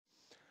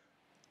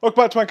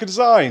Welcome back to Anchor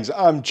Designs.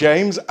 I'm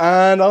James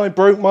and I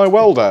broke my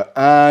welder,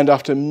 and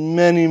after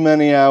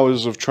many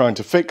hours of trying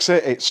to fix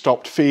it, it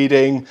stopped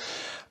feeding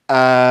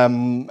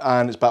and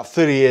it's about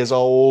 30 years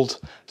old.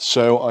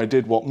 So I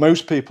did what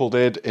most people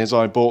did, is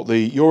I bought the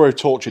Euro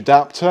Torch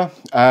adapter.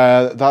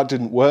 That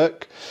didn't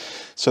work.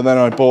 So then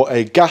I bought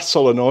a gas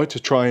solenoid to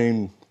try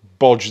and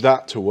bodge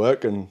that to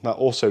work, and that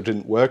also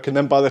didn't work. And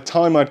then by the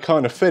time I'd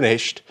kind of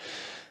finished,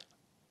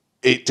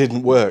 it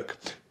didn't work.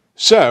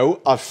 So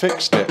I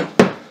fixed it.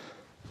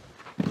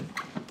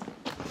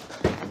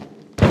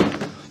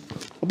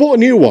 I bought a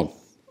new one,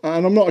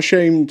 and I'm not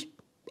ashamed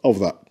of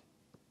that.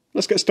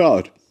 Let's get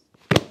started.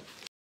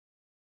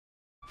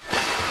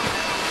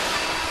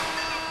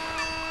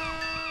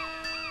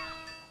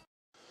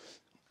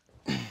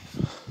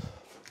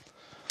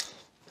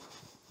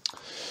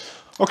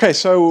 Okay,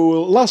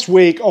 so last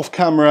week off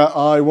camera,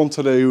 I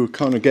wanted to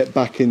kind of get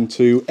back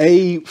into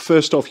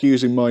first off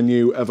using my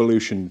new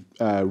Evolution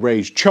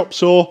raised chop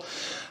saw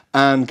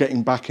and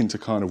getting back into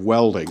kind of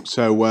welding.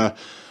 So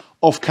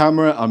off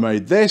camera, I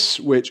made this,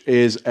 which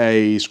is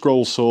a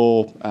scroll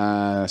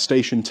saw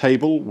station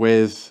table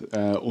with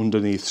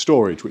underneath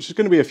storage, which is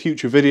going to be a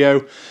future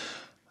video.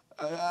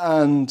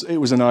 And it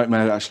was a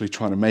nightmare actually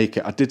trying to make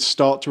it. I did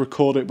start to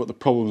record it, but the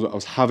problems that I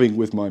was having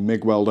with my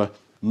Mig Welder,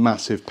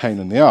 massive pain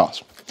in the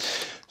arse.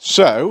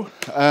 So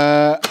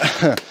I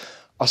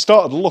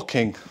started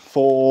looking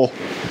for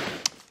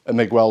a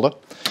Mig Welder,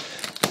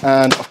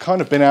 and I've kind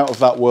of been out of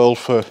that world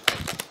for,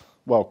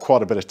 well,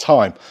 quite a bit of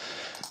time.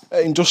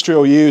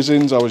 Industrial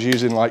usings, I was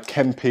using like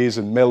Kempis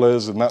and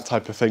Millers and that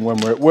type of thing when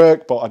we're at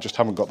work, but I just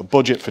haven't got the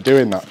budget for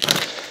doing that.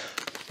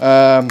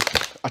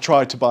 I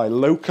tried to buy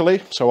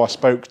locally, so I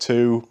spoke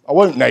to, I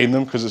won't name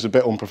them because it's a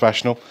bit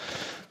unprofessional,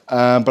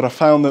 but I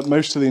found that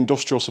most of the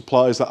industrial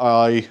suppliers that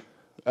I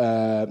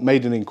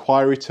made an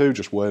inquiry to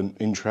just weren't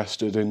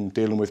interested in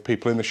dealing with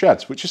people in the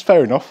sheds, which is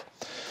fair enough.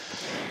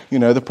 You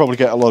know, they probably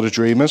get a lot of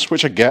dreamers,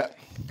 which I get.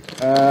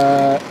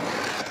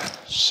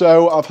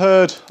 So I've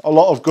heard a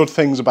lot of good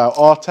things about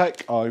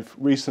Artec. I've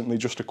recently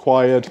just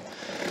acquired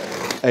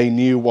a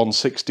new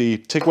 160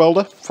 TIG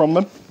welder from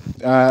them,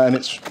 and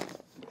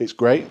it's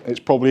great. It's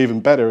probably even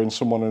better in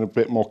someone in a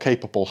bit more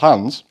capable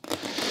hands,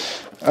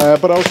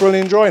 but I was really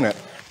enjoying it.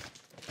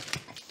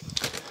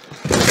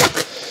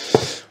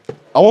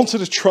 I wanted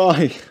to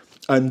try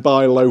and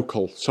buy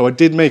local, so I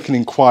did make an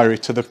inquiry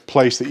to the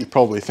place that you're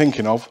probably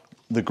thinking of,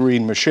 the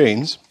Green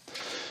Machines,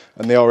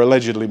 and they are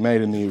allegedly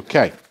made in the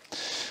UK.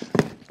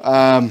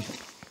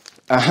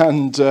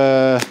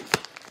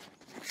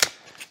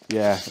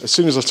 Yeah, as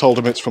soon as I told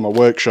them it's from a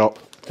workshop,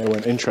 they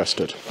weren't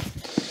interested.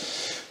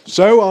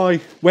 So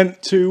I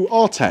went to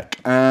Artec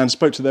and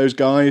spoke to those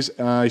guys.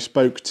 I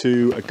spoke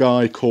to a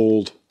guy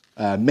called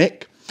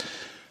Mick.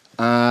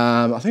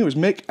 I think it was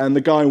Mick, and the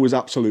guy was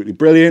absolutely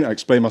brilliant. I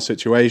explained my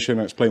situation,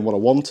 I explained what I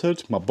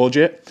wanted, my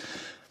budget.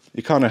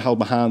 He kind of held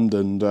my hand,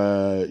 and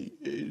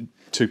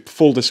to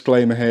full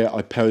disclaimer here,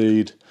 I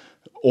paid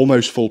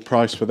almost full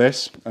price for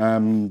this.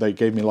 They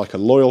gave me like a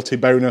loyalty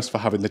bonus for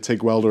having the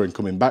TIG welder and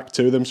coming back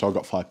to them, so I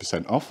got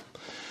 5% off.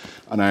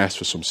 And I asked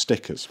for some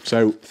stickers.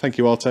 So thank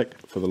you, Artec,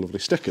 for the lovely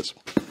stickers.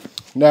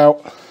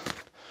 Now,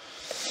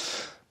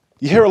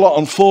 you hear a lot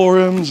on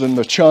forums and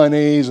the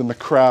Chinese and the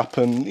crap,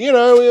 and you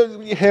know,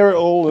 you hear it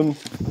all, and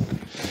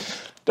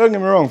don't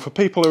get me wrong, for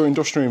people who are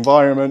industrial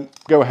environment,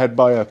 go ahead,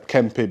 buy a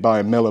Kempi,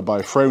 buy a Miller, buy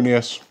a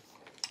Fronius.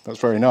 That's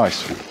very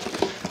nice.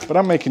 But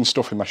I'm making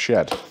stuff in my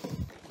shed.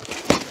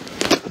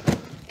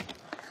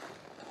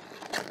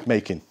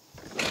 Making.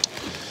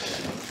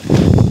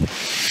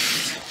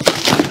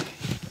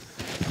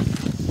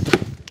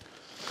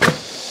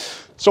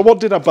 So what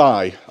did I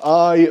buy?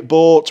 I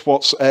bought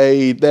what's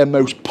their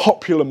most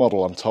popular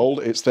model, I'm told.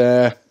 It's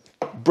their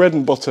bread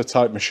and butter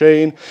type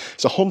machine.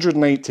 It's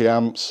 180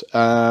 amps,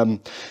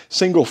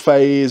 single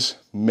phase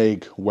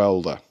Mig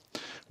Welder.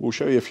 We'll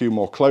show you a few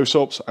more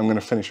close-ups. I'm going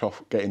to finish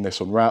off getting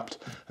this unwrapped,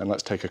 and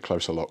let's take a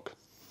closer look.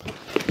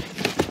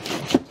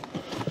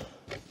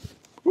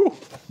 Woo.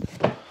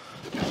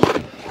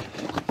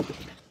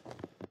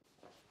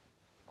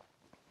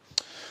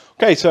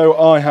 Okay, so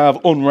I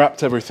have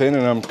unwrapped everything,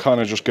 and I'm kind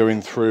of just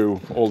going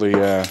through all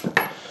the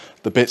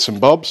bits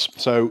and bobs.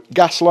 So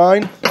gas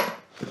line,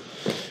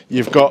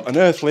 you've got an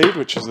earth lead,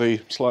 which is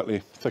the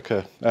slightly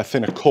thicker,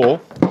 thinner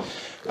core,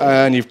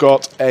 and you've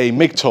got a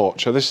MIG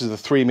torch. So this is the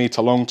 3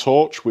 meter long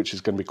torch, which is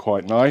going to be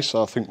quite nice.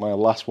 I think my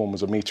last one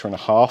was 1.5 meters.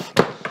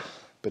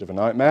 Bit of a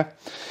nightmare.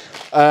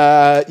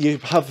 You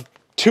have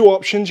two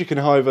options. You can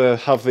either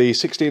have the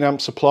 16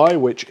 amp supply,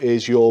 which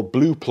is your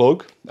blue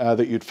plug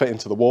that you'd fit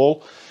into the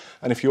wall.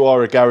 And if you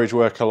are a garage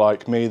worker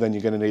like me, then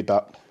you're going to need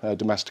that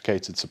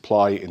domesticated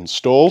supply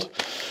installed.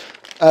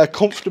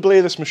 Comfortably,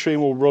 this machine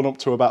will run up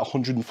to about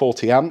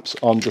 140 amps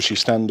on just your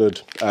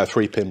standard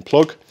 3-pin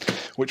plug,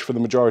 which for the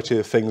majority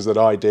of the things that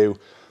I do,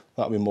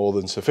 that'll be more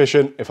than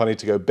sufficient. If I need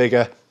to go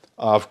bigger,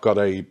 I've got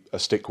a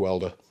stick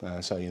welder.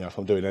 So, you know, if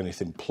I'm doing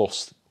anything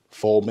plus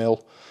 4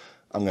 mil,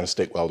 I'm going to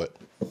stick weld it.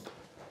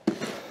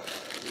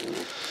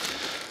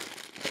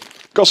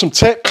 Got some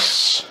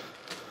tips.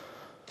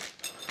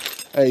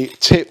 a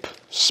tip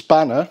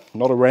spanner,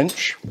 not a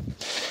wrench,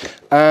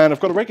 and I've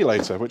got a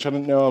regulator, which I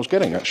didn't know I was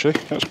getting actually.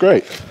 That's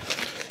great.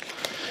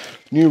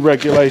 New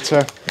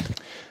regulator,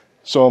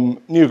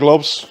 some new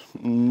gloves,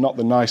 not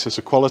the nicest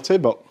of quality,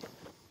 but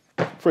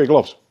free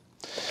gloves.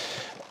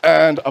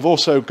 And I've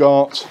also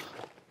got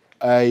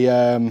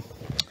a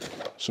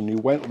some new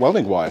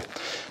welding wire.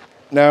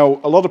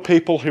 Now, a lot of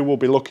people who will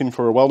be looking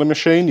for a welding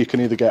machine, you can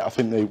either get, I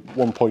think, the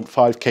 1.5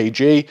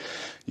 kg,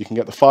 you can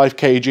get the 5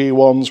 kg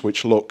ones,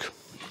 which look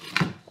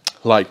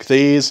like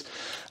these,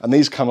 and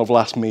these kind of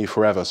last me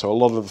forever. So a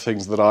lot of the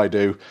things that I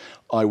do,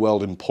 I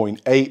weld in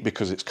 0.8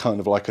 because it's kind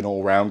of like an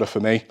all-rounder for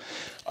me.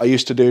 I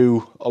used to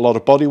do a lot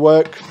of body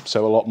work,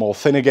 so a lot more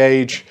thinner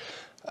gauge,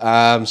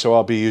 so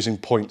I'll be using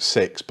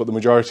 0.6, but the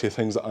majority of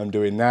things that I'm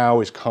doing now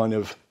is kind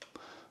of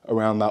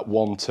around that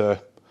 1 to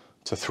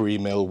 3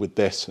 mil with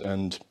this,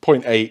 and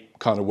 0.8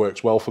 kind of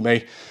works well for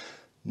me.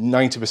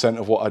 90%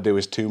 of what I do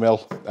is 2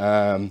 mil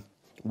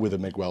with a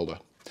Mig Welder.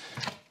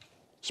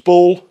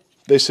 Spool,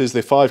 this is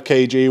the 5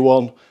 kg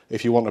one.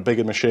 If you want a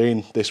bigger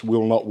machine, this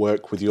will not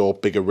work with your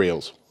bigger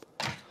reels.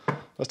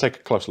 Let's take a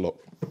closer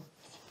look.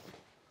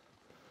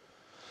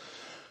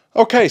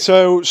 Okay,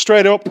 so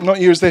straight up, not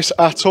use this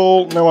at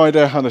all. No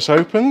idea how this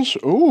opens.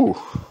 Ooh,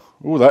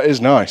 that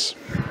is nice.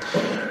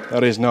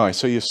 That is nice.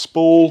 So your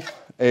spool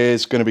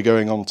is going to be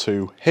going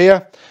onto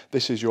here.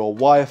 This is your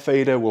wire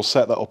feeder. We'll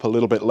set that up a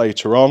little bit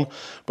later on,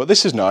 but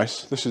this is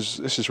nice. This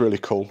is really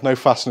cool. No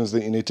fasteners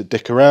that you need to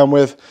dick around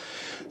with.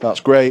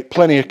 That's great.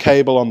 Plenty of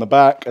cable on the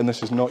back, and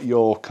this is not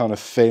your kind of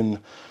thin,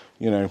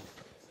 you know,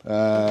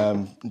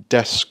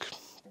 desk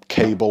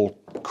cable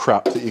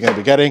crap that you're going to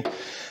be getting.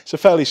 It's a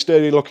fairly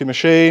sturdy looking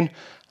machine.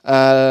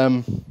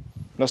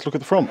 Let's look at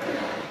the front.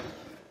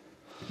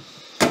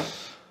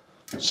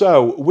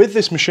 So with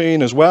this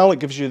machine as well, it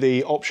gives you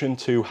the option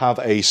to have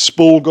a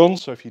spool gun.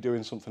 So if you're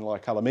doing something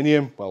like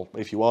aluminium, well,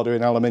 if you are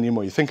doing aluminium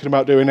or you're thinking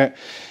about doing it,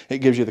 it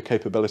gives you the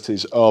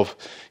capabilities of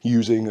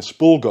using a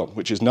spool gun,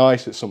 which is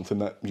nice. It's something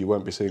that you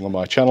won't be seeing on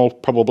my channel,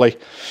 probably.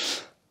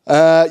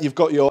 You've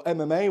got your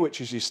MMA, which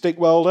is your stick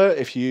welder.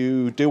 If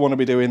you do want to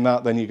be doing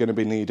that, then you're going to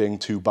be needing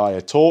to buy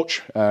a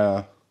torch,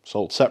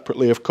 sold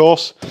separately, of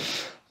course.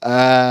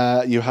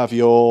 You have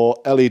your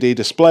LED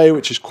display,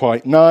 which is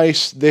quite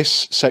nice.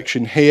 This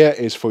section here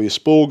is for your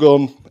spool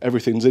gun.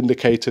 Everything's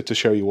indicated to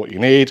show you what you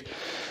need.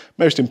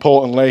 Most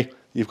importantly,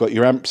 you've got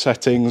your amp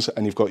settings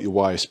and you've got your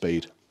wire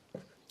speed.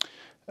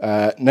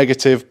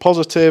 Negative,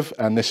 positive,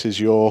 and this is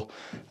your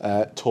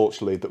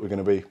torch lead that we're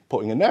going to be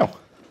putting in now.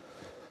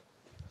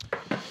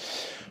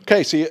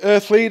 Okay, so your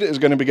earth lead is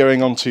going to be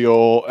going onto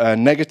your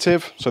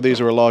negative. So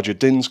these are a larger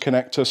DINS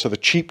connector. So the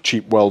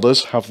cheap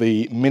welders have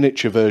the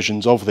miniature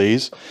versions of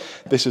these.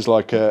 This is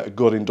like a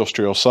good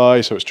industrial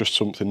size, so it's just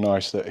something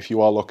nice that if you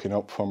are looking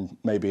up from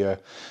maybe a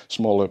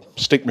smaller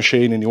stick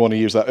machine and you want to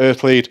use that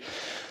earth lead,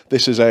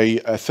 this is a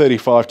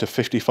 35 to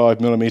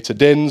 55 millimeter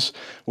DINS,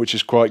 which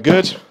is quite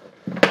good. So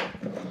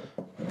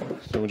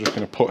we're just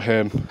going to put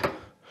him.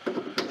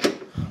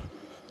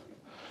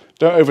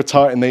 Don't over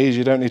tighten these,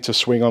 you don't need to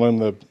swing on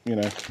them,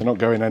 they're not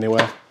going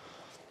anywhere.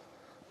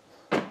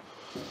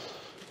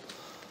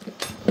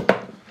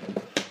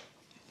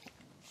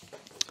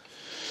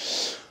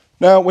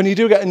 Now, when you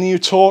do get a new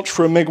torch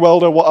for a Mig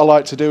Welder, what I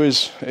like to do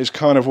is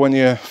kind of when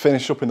you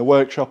finish up in the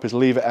workshop is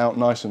leave it out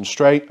nice and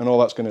straight, and all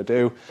that's going to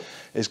do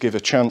is give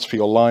a chance for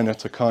your liner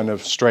to kind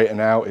of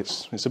straighten out.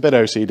 It's a bit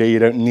OCD, you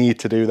don't need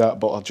to do that,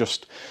 but I'll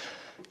just,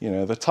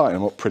 they tighten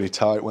them up pretty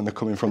tight when they're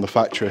coming from the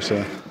factory,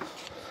 so.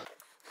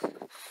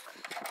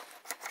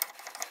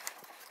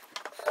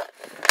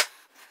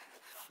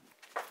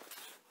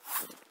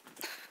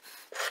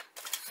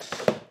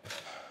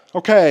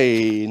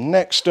 Okay,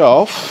 next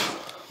off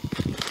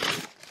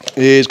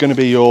is going to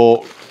be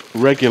your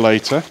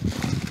regulator.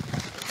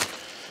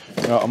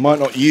 Now, I might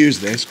not use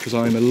this because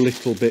I'm a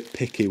little bit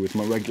picky with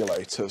my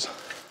regulators.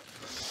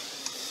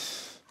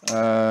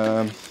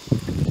 Depending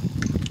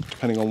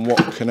on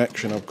what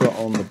connection I've got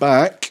on the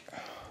back.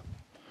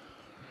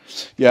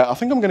 Yeah, I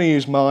think I'm going to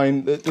use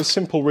mine. The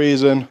simple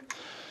reason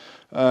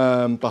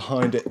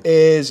behind it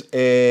is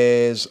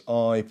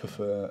I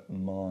prefer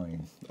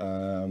mine.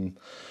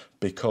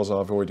 Because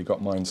I've already got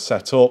mine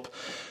set up.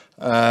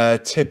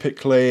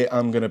 Typically,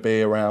 I'm going to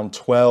be around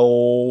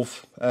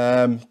 12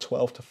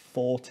 to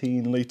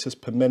 14 litres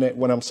per minute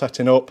when I'm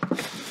setting up.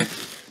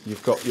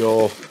 You've got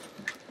your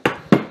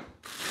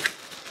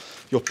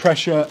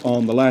pressure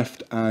on the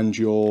left and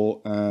your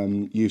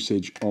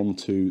usage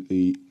onto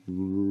the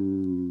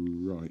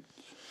right.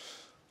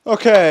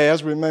 Okay,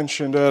 as we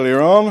mentioned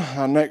earlier on,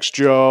 our next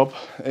job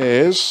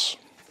is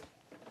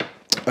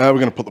we're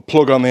going to put the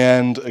plug on the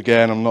end.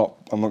 Again, I'm not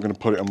going to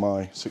put it on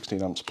my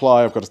 16 amp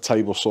supply. I've got a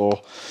table saw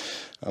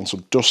and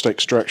some dust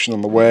extraction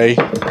on the way.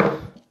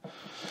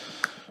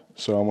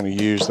 So I'm going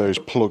to use those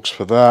plugs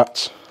for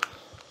that.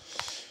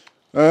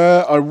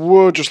 I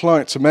would just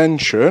like to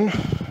mention,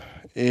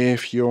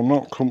 if you're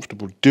not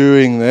comfortable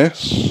doing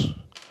this,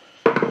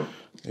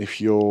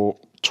 if you're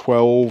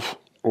 12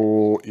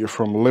 or you're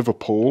from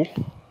Liverpool,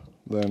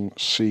 then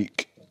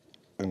seek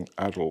an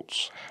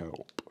adult's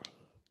help.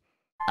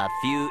 A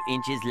few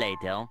inches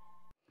later.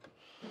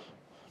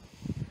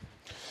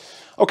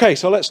 Okay,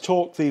 so let's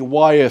talk the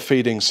wire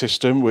feeding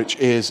system, which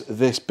is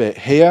this bit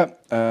here.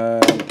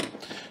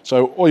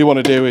 So all you want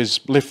to do is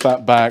lift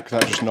that back,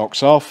 that just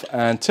knocks off.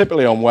 And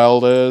typically on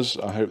welders,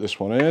 I hope this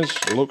one is,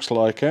 it looks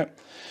like it.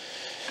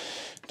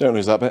 Don't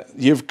lose that bit.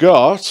 You've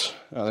got,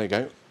 oh, there you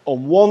go,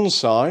 on one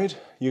side,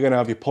 you're going to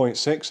have your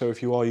 0.6. So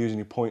if you are using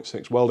your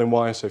 0.6 welding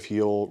wire, so if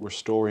you're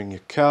restoring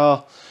your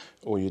car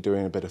or you're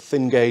doing a bit of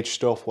thin gauge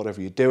stuff,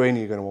 whatever you're doing,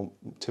 you're going to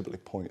want typically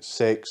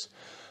 0.6.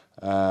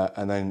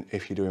 And then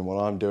if you're doing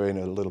what I'm doing,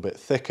 a little bit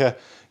thicker,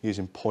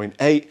 using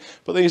 0.8.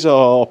 But these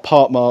are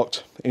part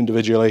marked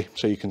individually,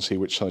 so you can see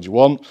which side you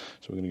want.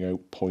 So we're going to go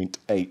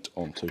 0.8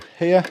 onto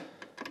here.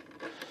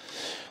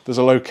 There's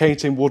a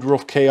locating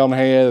woodruff key on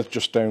here,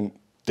 just don't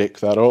dick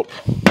that up.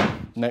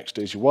 Next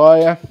is your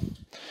wire.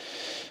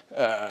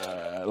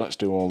 Let's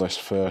do all this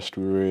first,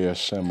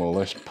 reassemble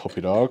this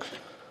puppy dog.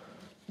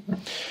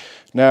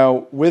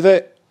 Now with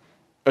it,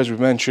 as we've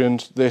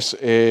mentioned, this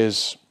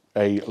is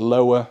a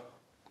lower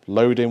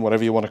loading,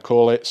 whatever you want to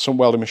call it. Some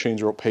welding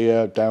machines are up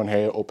here, down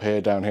here, up here,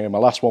 down here. My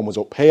last one was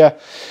up here,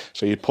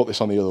 so you'd put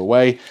this on the other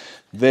way.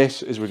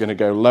 This is, we're going to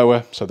go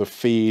lower, so the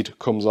feed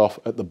comes off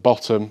at the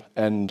bottom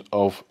end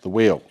of the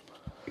wheel.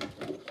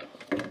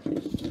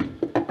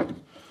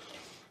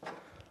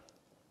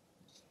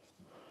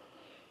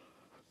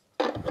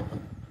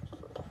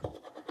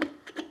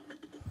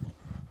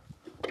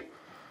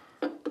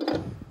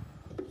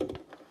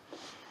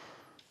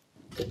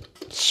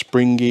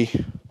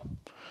 Springy.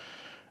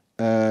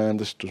 And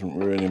this doesn't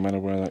really matter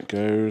where that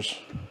goes.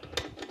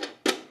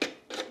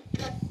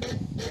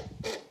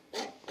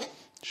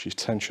 She's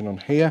tension on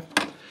here.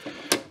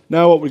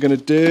 Now what we're going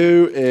to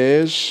do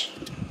is,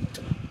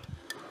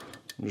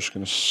 I'm just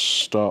going to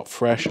start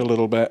fresh a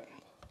little bit.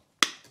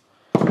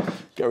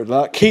 Get rid of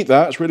that. Keep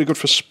that. It's really good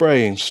for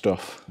spraying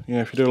stuff. You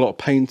know, if you do a lot of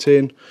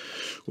painting,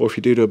 or if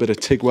you do a bit of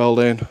TIG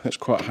welding, it's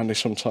quite handy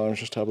sometimes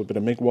just to have a bit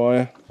of MIG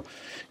wire.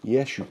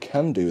 Yes, you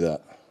can do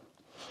that.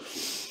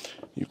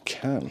 You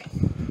can.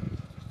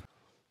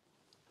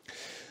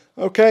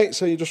 Okay,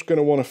 so you're just going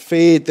to want to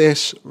feed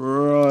this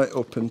right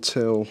up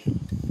until,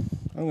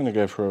 I'm going to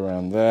go for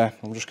around there.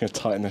 I'm just going to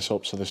tighten this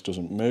up so this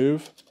doesn't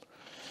move.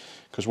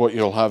 Because what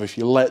you'll have, if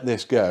you let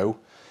this go,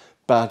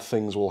 bad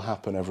things will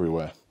happen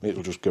everywhere.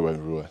 It'll just go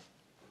everywhere.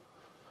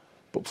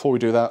 But before we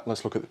do that,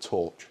 let's look at the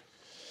torch.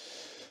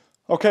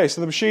 Okay,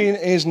 so the machine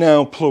is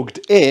now plugged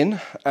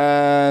in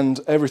and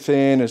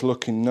everything is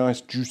looking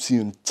nice, juicy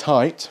and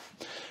tight.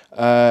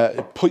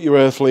 Put your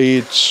earth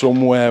lead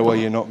somewhere where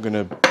you're not going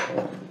to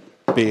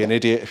be an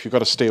idiot. If you've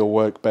got a steel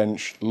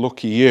workbench,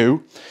 lucky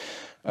you.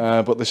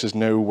 But this is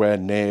nowhere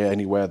near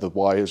anywhere the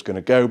wire is going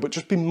to go. But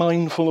just be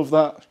mindful of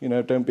that. You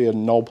know, don't be a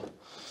knob.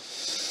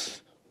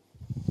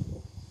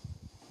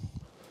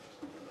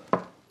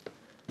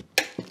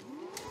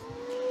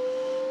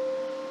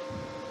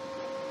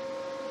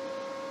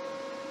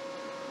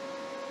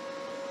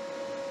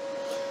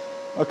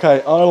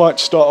 Okay, I like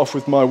to start off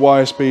with my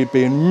wire speed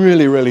being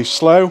really, really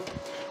slow.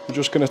 I'm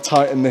just going to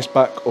tighten this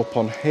back up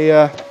on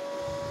here.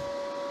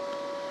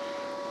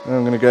 And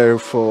I'm going to go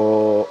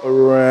for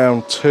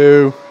around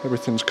 2.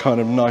 Everything's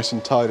kind of nice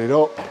and tidied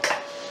up.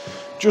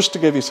 Just to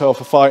give yourself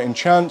a fighting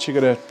chance, you're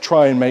going to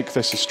try and make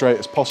this as straight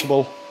as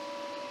possible.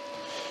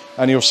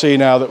 And you'll see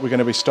now that we're going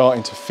to be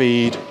starting to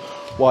feed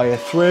wire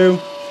through.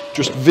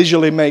 Just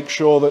visually make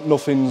sure that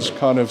nothing's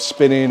kind of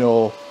spinning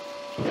or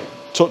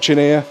touching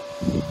here.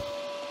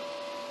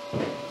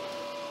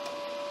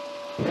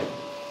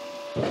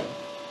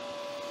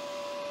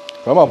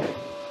 Come on.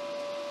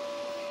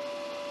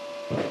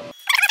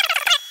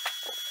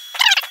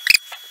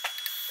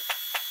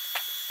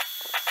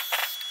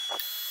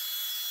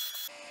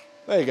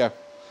 There you go.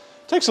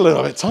 Takes a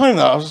little bit of time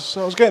though. I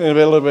was getting a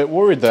little bit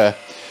worried there.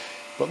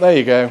 But there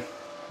you go.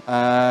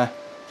 And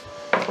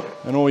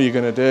all you're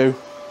going to do,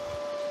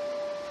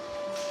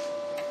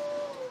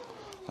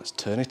 let's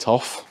turn it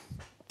off.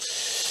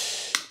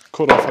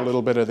 Cut off a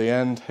little bit of the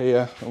end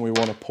here, and we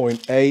want a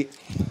 0.8.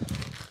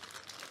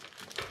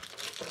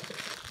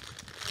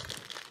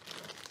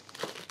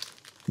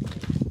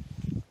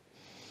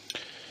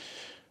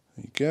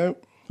 Go.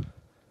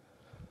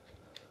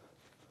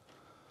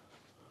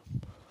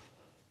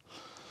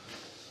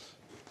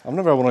 I've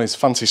never had one of these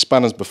fancy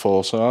spanners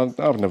before, so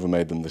I've never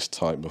made them this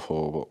tight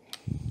before, but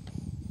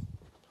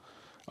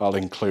I'll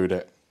include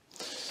it.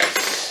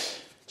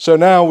 So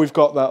now we've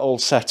got that all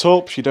set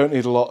up. You don't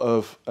need a lot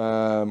of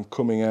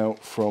coming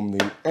out from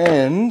the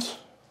end,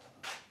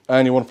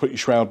 and you want to put your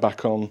shroud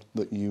back on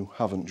that you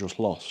haven't just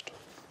lost.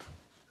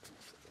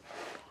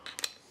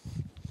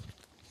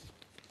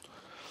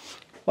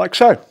 Like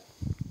so.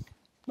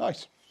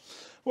 Nice.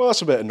 Well,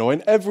 that's a bit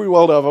annoying. Every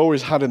welder I've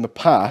always had in the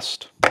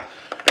past,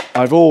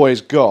 I've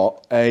always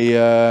got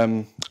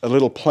a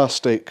little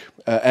plastic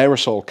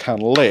aerosol can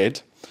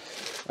lid,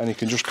 and you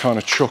can just kind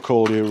of chuck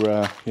all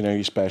your, you know,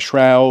 your spare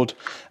shroud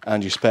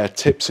and your spare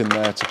tips in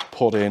there to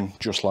put in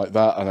just like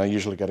that. And I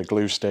usually get a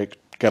glue stick,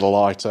 get a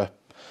lighter,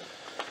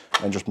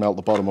 and just melt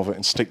the bottom of it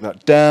and stick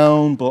that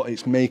down, but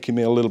it's making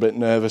me a little bit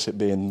nervous it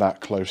being that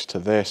close to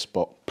this,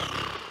 but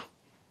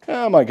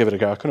yeah, I might give it a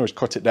go. I can always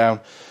cut it down.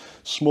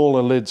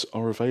 Smaller lids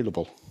are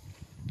available.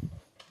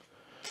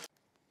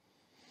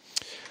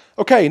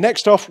 Okay,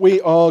 next off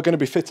we are going to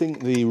be fitting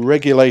the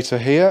regulator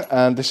here,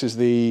 and this is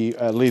the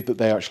lead that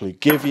they actually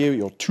give you,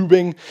 your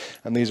tubing,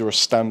 and these are a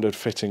standard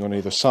fitting on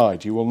either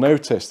side. You will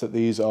notice that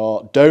these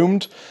are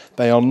domed,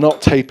 they are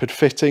not tapered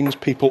fittings.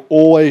 People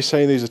always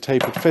say these are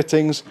tapered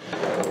fittings,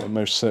 and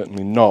most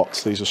certainly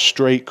not. These are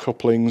straight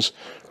couplings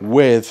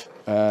with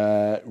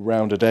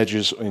rounded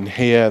edges in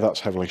here. That's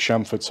heavily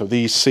chamfered, so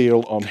these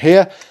seal on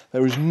here.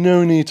 There is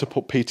no need to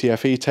put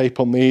PTFE tape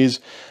on these,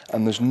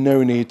 and there's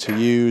no need to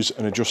use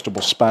an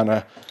adjustable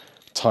spanner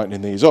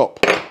tightening these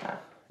up.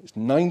 It's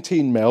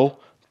 19mm.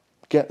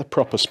 Get the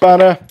proper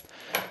spanner,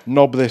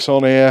 knob this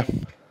on here,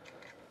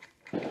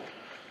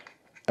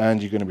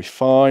 and you're going to be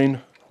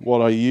fine.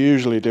 What I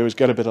usually do is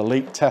get a bit of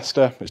leak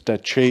tester, it's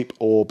dead cheap,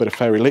 or a bit of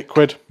fairy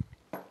liquid.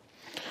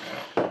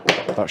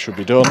 That should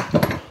be done.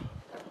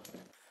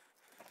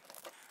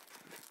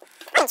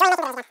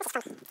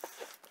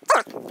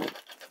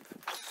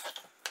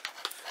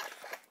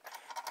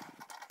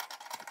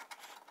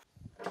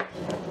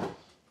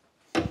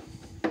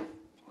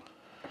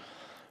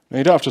 Now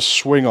you don't have to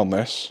swing on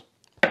this,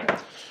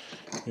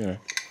 you know.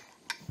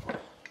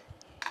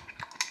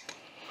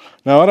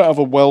 Now I don't have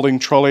a welding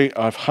trolley.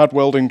 I've had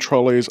welding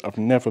trolleys. I've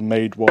never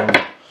made one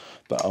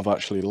that I've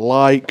actually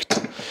liked.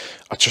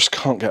 I just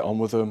can't get on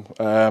with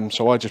them,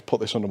 so I just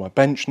put this under my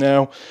bench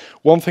now.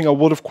 One thing I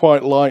would have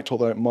quite liked,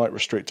 although it might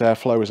restrict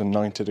airflow, is a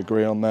 90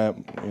 degree on there.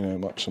 You know,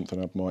 that's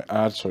something I might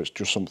add, so it's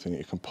just something that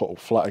you can put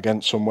flat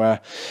against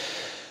somewhere.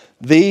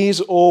 These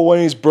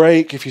always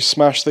break. If you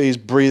smash these,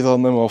 breathe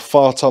on them or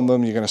fart on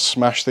them, you're going to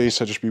smash these,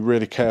 so just be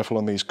really careful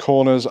on these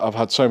corners. I've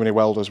had so many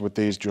welders with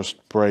these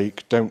just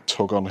break. Don't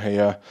tug on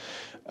here.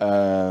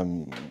 Yeah,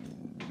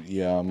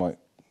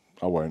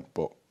 I won't,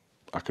 but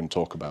I can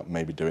talk about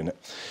maybe doing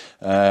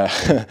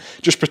it.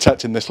 Just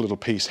protecting this little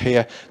piece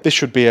here. This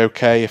should be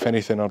okay. If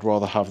anything, I'd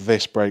rather have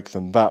this break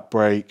than that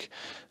break.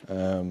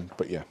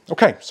 But yeah,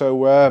 okay,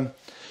 so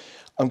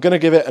I'm going to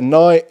give it a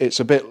night.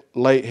 It's a bit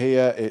late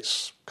here.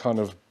 It's kind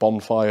of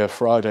bonfire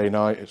Friday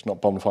night. It's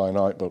not bonfire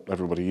night, but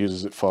everybody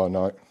uses it fire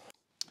night.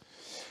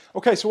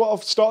 Okay, so what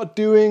I've started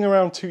doing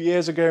around 2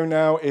 years ago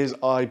now is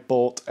I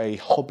bought a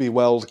Hobby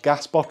Weld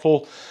gas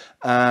bottle,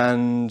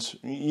 and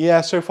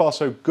yeah, so far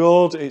so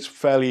good. It's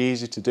fairly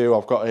easy to do.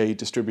 I've got a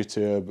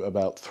distributor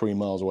about 3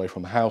 miles away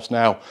from the house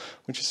now,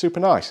 which is super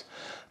nice.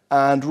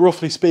 And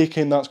roughly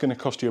speaking, that's going to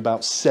cost you about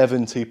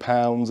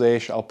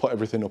 £70-ish. I'll put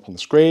everything up on the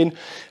screen.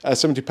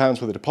 £70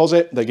 with a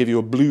deposit. They give you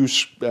a blue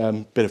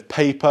bit of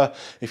paper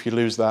if you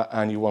lose that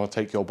and you want to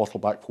take your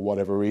bottle back for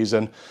whatever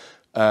reason.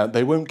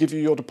 They won't give you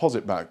your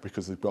deposit back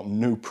because they've got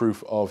no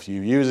proof of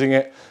you using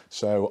it.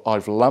 So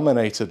I've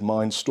laminated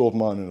mine, stored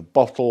mine in a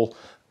bottle,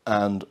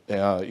 and you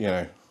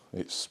know,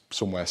 it's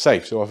somewhere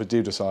safe. So if I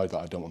do decide that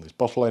I don't want this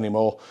bottle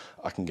anymore,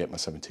 I can get my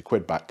 70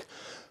 quid back.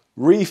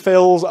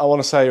 Refills, I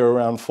want to say, are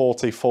around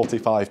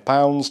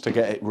 £40–45 to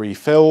get it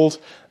refilled.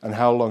 And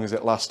how long is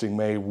it lasting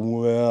me?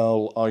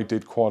 Well, I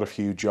did quite a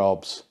few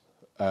jobs.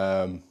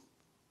 It's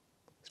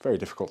very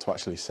difficult to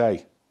actually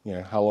say. You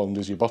know, how long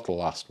does your bottle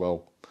last?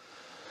 Well,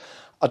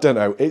 I don't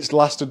know. It's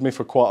lasted me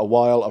for quite a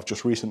while. I've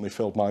just recently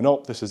filled mine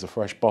up. This is a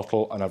fresh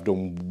bottle, and I've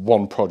done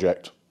one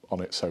project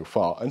on it so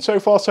far. And so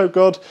far, so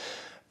good.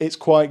 It's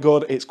quite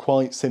good. It's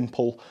quite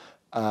simple.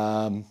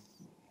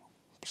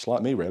 Just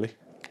like me, really.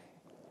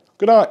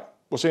 Good night.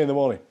 We'll see you in the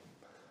morning.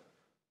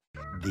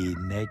 The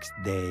next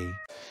day.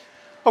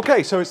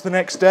 Okay, so it's the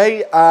next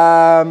day,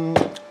 and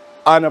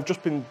I've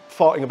just been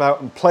farting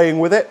about and playing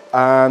with it,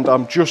 and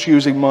I'm just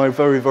using my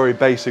very, very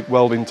basic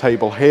welding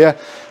table here,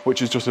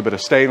 which is just a bit of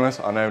stainless.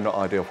 I know, not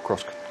ideal for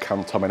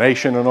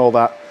cross-contamination and all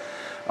that.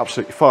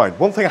 Absolutely fine.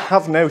 One thing I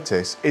have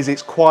noticed is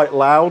it's quite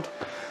loud.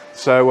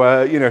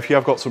 So, you know, if you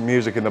have got some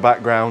music in the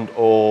background,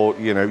 or,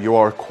 you know, you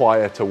are a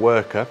quieter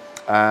worker,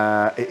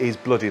 it is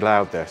bloody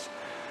loud, this.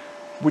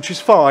 Which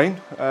is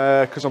fine,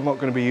 because I'm not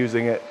going to be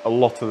using it a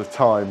lot of the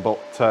time,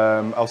 but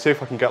I'll see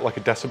if I can get like a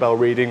decibel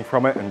reading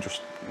from it, and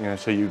just, you know,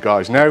 so you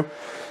guys know.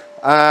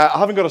 I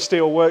haven't got a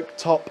steel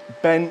worktop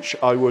bench.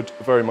 I would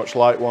very much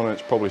like one, and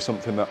it's probably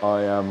something that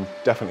I am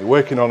definitely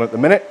working on at the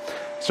minute.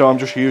 So I'm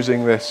just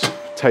using this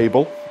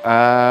table.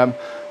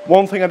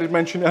 One thing I did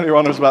mention earlier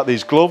on was about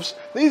these gloves.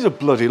 These are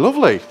bloody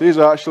lovely. These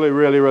are actually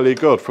really, really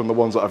good from the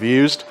ones that I've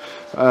used.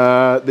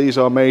 These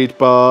are made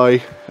by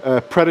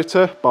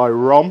Predator, by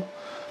Rom.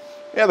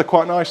 Yeah, they're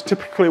quite nice.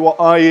 Typically what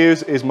I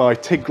use is my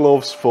TIG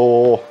gloves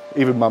for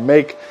even my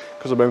MIG,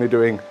 because I'm only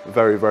doing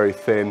very, very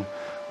thin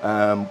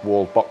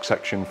walled box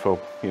section for,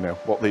 you know,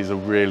 what these are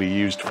really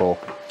used for.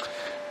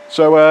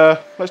 So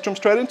let's jump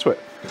straight into it.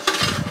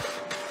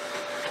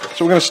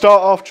 So we're going to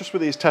start off just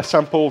with these test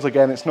samples.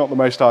 Again, it's not the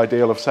most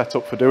ideal of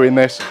setup for doing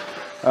this,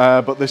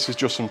 but this is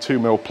just some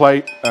 2mm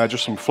plate,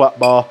 just some flat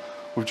bar.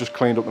 We've just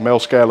cleaned up the mil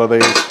scale of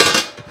these.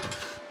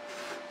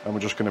 and we're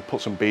just going to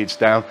put some beads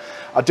down.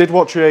 I did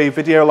watch a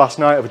video last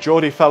night of a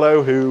Geordie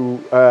fellow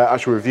who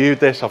actually reviewed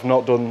this. I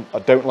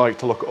don't like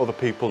to look at other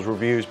people's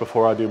reviews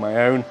before I do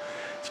my own.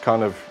 It's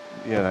kind of,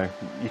 you know,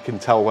 you can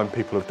tell when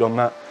people have done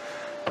that.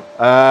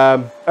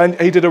 And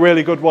he did a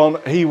really good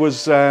one. He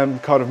was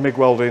kind of MIG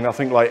welding, I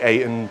think like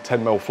 8 and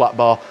 10 mil flat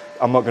bar.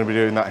 I'm not going to be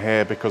doing that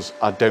here because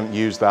I don't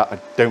use that. I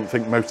don't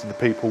think most of the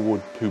people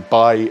who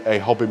buy a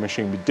hobby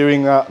machine be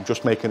doing that. I'm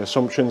just making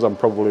assumptions, I'm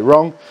probably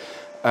wrong.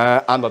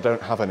 And I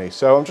don't have any.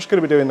 So I'm just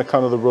going to be doing the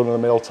kind of the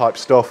run-of-the-mill type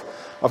stuff.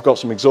 I've got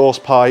some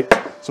exhaust pipe,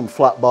 some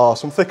flat bar,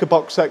 some thicker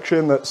box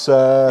section that's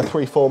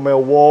 3-4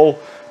 mil wall.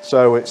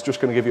 So it's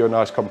just going to give you a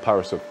nice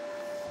comparison.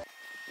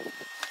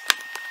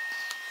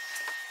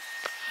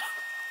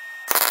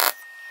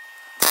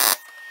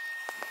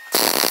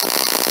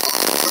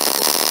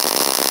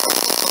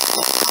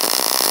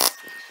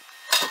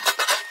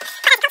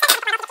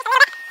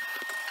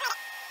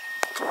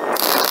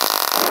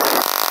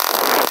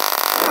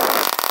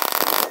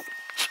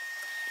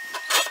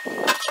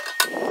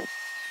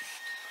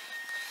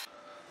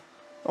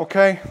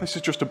 Okay, this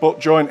is just a butt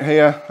joint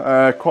here,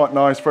 quite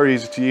nice, very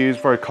easy to use,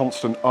 very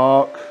constant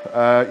arc.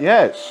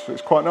 Yeah,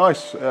 it's quite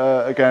nice.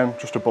 Again,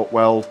 just a butt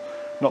weld,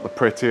 not the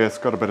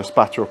prettiest, got a bit of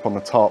spatter up on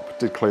the top,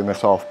 did clean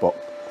this off, but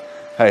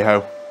hey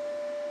ho,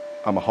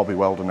 I'm a hobby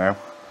welder now.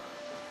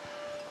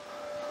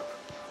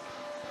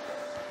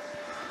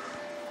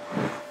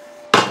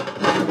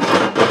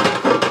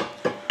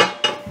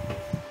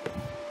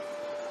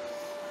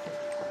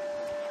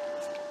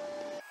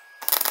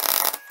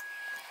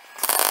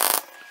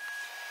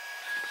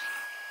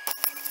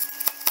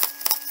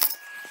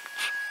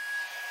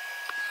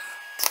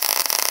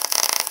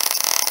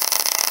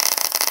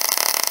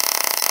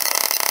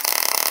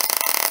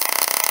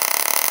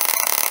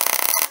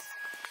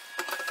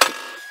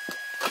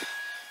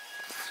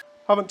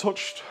 Haven't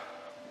touched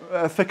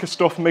thicker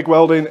stuff, MIG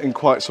welding, in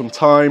quite some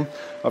time.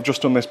 I've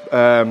just done this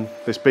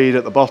this bead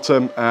at the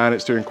bottom and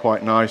it's doing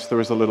quite nice.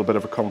 There is a little bit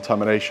of a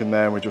contamination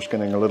there and we're just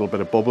getting a little bit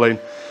of bubbling.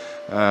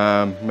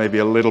 Maybe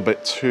a little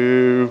bit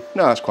too...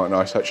 No, that's quite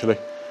nice actually.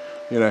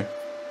 You know,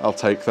 I'll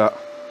take that.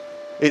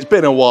 It's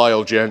been a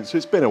while, gents,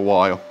 it's been a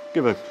while.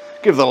 Give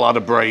the lad a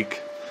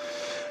break.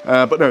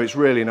 But no, it's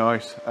really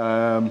nice.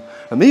 And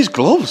these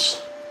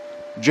gloves,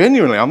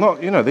 genuinely, I'm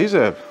not, you know,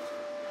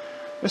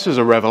 this is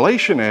a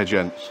revelation here,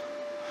 gents.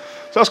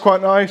 So that's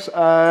quite nice.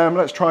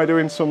 Let's try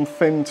doing some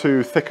thin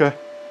to thicker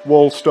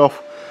wall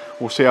stuff.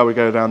 We'll see how we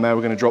go down there.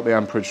 We're going to drop the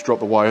amperage, drop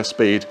the wire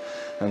speed,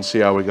 and see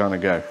how we're going to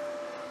go.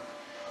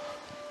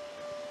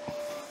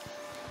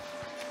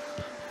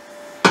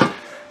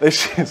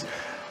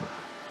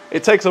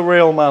 It takes a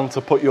real man to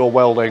put your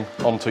welding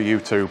onto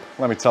YouTube,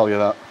 let me tell you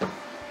that.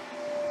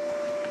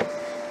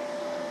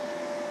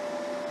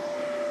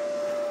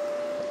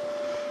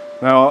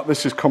 Now,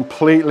 this is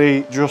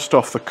completely just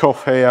off the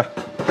cuff here.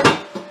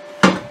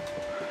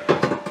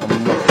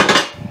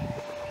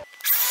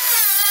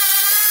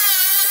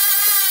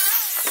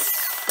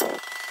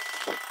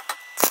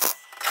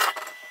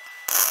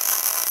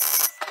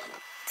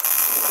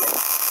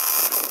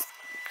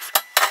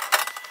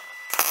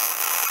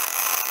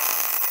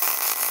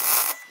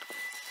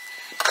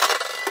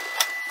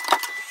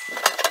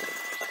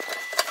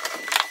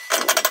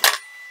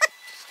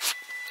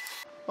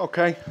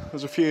 Okay,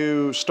 there's a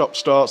few stop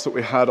starts that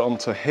we had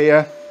onto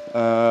here.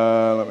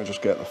 Let me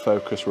just get the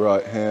focus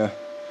right here.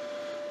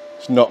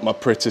 It's not my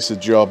prettiest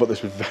job, but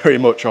this was very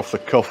much off the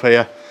cuff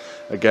here.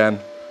 Again,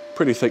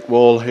 pretty thick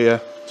wall here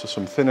to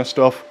some thinner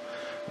stuff.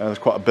 There's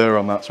quite a burr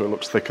on that, so it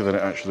looks thicker than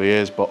it actually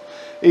is. But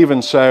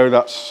even so,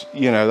 that's,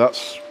 you know,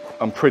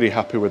 I'm pretty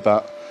happy with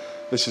that.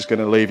 This is going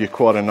to leave you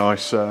quite a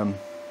nice, you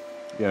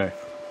know,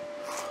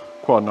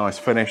 quite a nice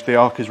finish. The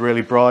arc is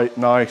really bright,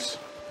 nice.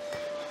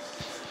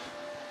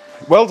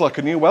 Welds like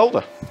a new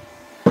welder.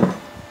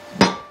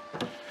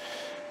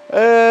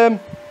 I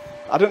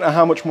don't know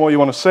how much more you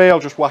want to see. I'll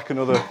just whack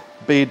another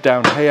bead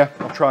down here.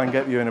 I'll try and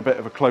get you in a bit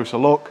of a closer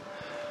look.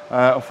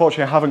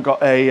 Unfortunately, I haven't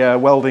got a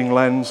welding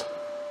lens,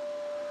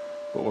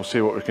 but we'll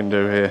see what we can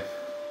do here.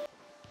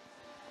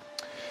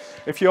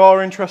 If you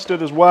are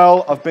interested as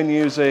well, I've been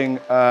using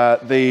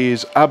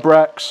these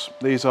Abrax.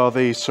 These are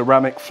the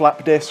ceramic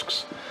flap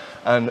discs,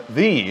 and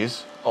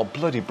these are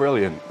bloody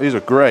brilliant. These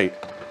are great.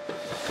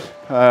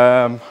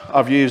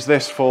 I've used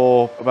this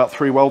for about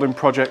 3 welding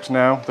projects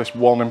now, this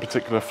one in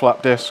particular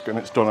flap disc, and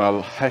it's done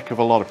a heck of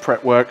a lot of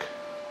prep work,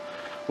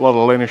 a lot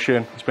of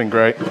linishing. It's been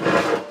great.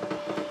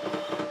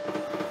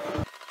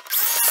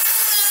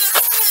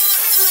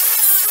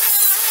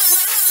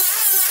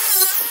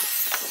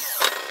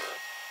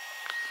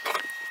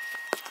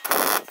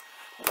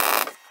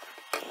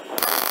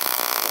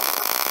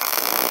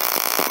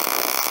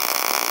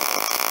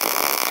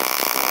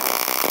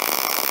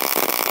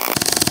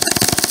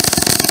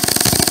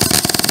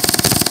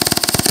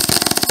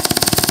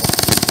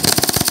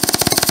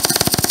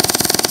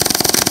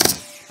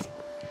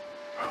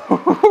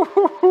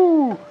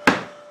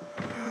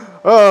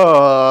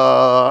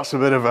 Oh, that's a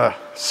bit of a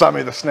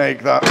Sammy the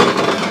Snake, that.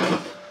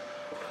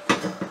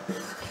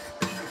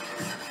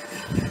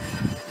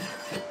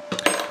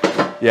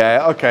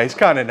 Yeah, okay, it's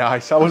kind of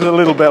nice. I was a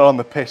little bit on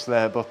the piss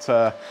there, but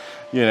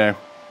you know,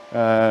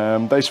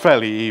 it's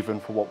fairly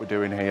even for what we're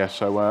doing here.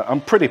 So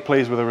I'm pretty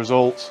pleased with the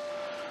results.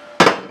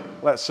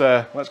 Let's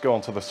go on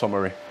to the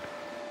summary.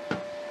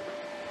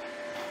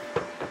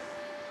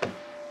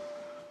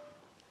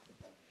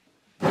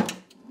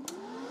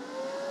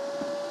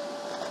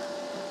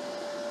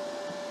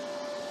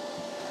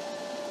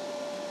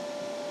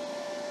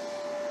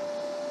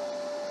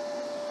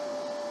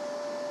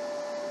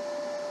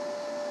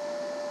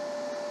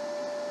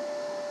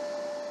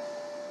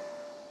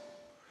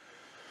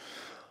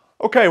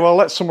 Okay, well,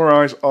 let's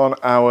summarise on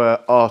our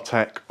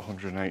Artec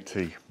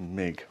 180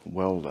 Mig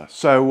Welder.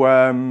 So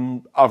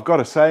I've got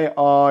to say,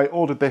 I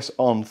ordered this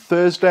on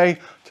Thursday.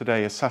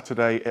 Today is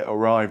Saturday. It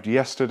arrived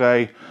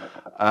yesterday.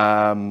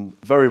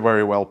 Very,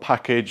 very well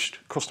packaged.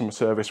 Customer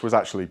service was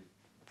actually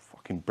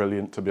fucking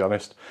brilliant, to be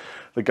honest.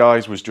 The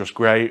guys was just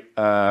great.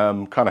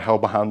 Kind of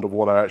held my hand of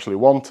what I actually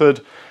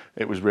wanted.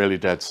 It was really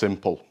dead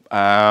simple.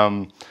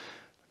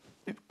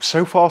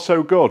 So far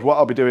so good. What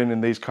I'll be doing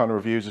in these kind of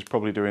reviews is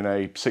probably doing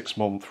a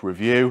 6-month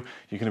review.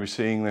 You're going to be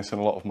seeing this in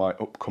a lot of my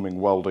upcoming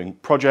welding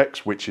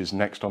projects, which is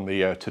next on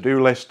the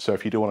to-do list. So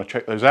if you do want to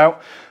check those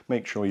out,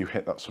 make sure you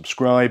hit that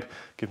subscribe.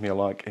 Give me a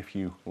like if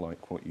you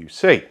like what you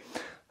see.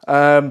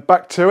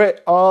 Back to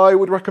it, I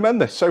would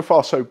recommend this. So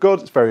far so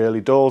good. It's very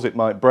early doors. It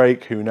might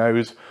break, who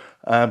knows,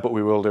 but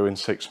we will do in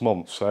 6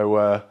 months.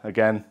 So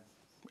again,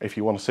 if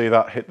you want to see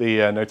that, hit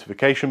the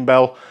notification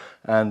bell,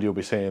 and you'll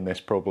be seeing this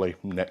probably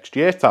next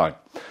year time.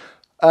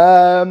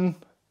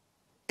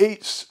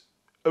 It's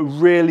a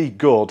really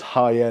good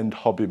high-end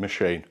hobby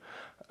machine.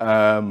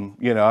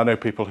 You know, I know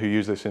people who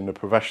use this in a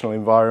professional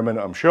environment,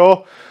 I'm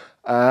sure.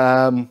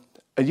 And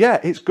yeah,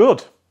 it's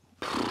good.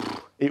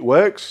 It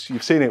works.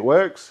 You've seen it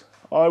works.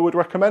 I would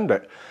recommend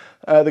it.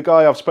 The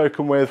guy I've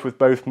spoken with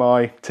both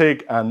my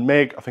TIG and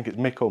MIG, I think it's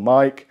Mick or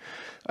Mike,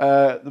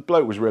 the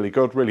bloke was really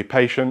good, really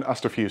patient,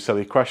 asked a few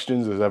silly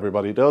questions, as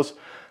everybody does.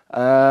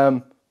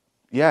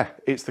 Yeah,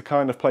 it's the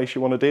kind of place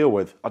you want to deal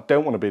with. I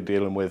don't want to be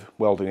dealing with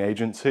welding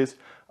agencies.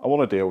 I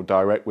want to deal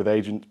direct with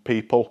agent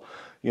people,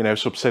 you know,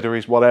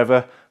 subsidiaries,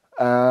 whatever.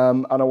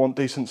 And I want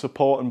decent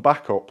support and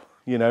backup.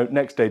 You know,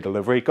 next day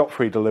delivery, got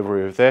free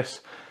delivery of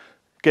this,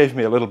 gave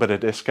me a little bit of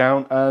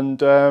discount.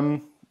 And,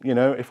 you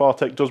know, if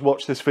Artec does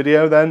watch this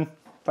video, then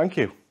thank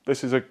you.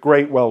 This is a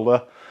great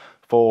welder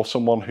for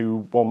someone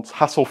who wants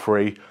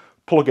hassle-free,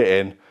 plug it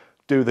in,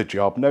 do the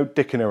job, no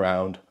dicking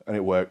around, and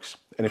it works.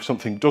 And if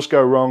something does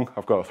go wrong,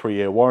 I've got a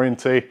 3-year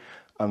warranty,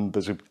 and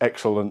there's an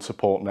excellent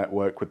support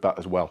network with that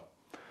as well.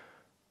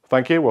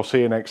 Thank you. We'll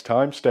see you next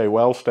time. Stay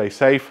well, stay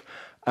safe,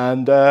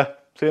 and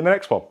see you in the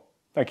next one.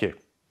 Thank you.